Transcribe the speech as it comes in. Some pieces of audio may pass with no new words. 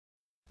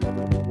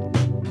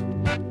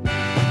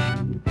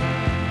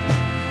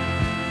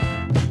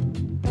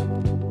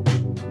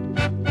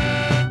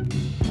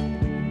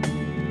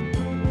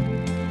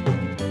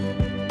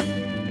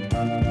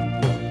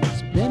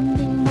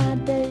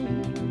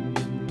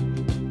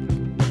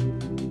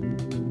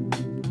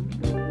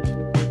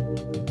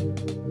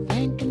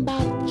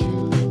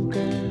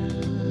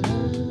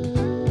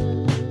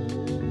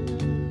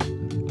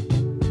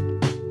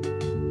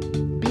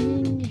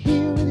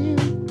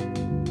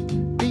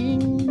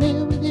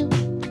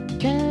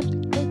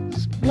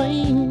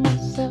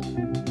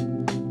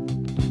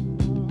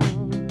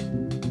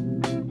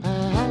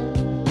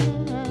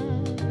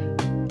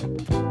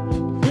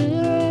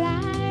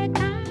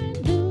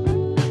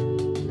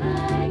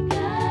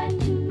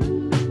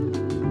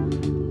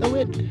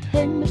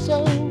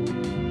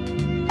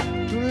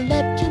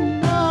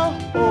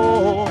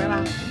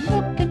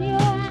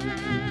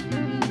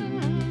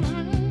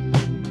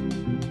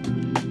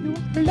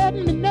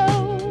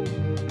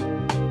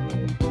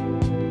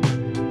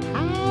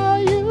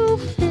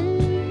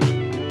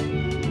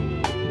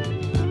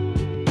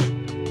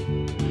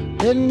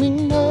Let me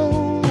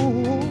know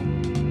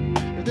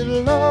that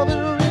love is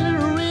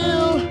really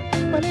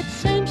real, but it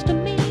seems to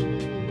me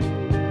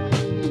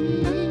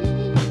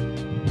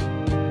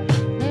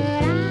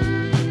that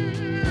I'm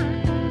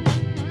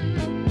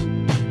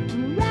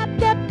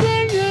wrapped up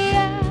in your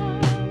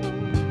love.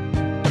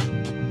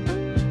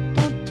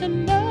 Don't you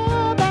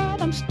know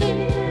that I'm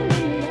still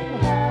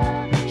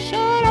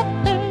shut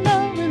up in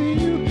love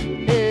with you?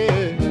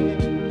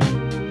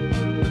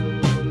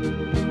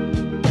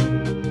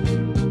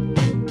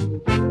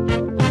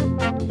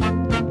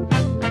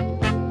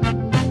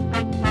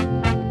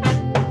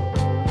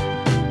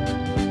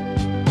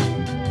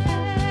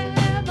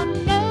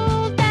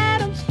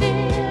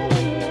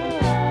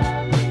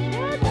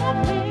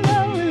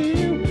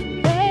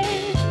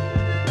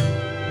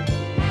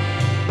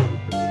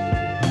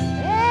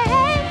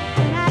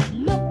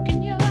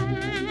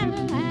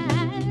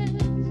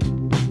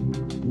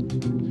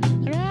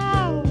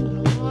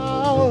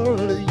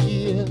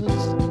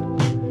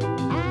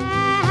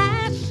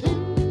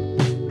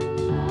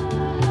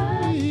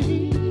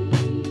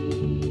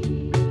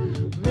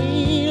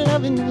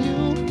 Loving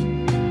you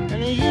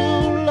and you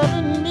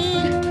loving me,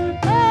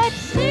 it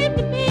seemed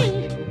to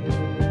me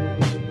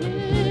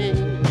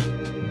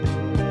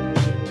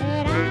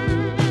that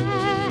I'm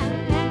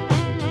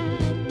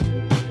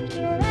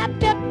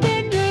wrapped up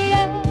in your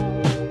love.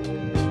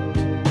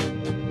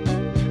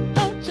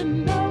 Don't you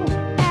know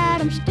that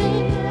I'm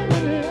still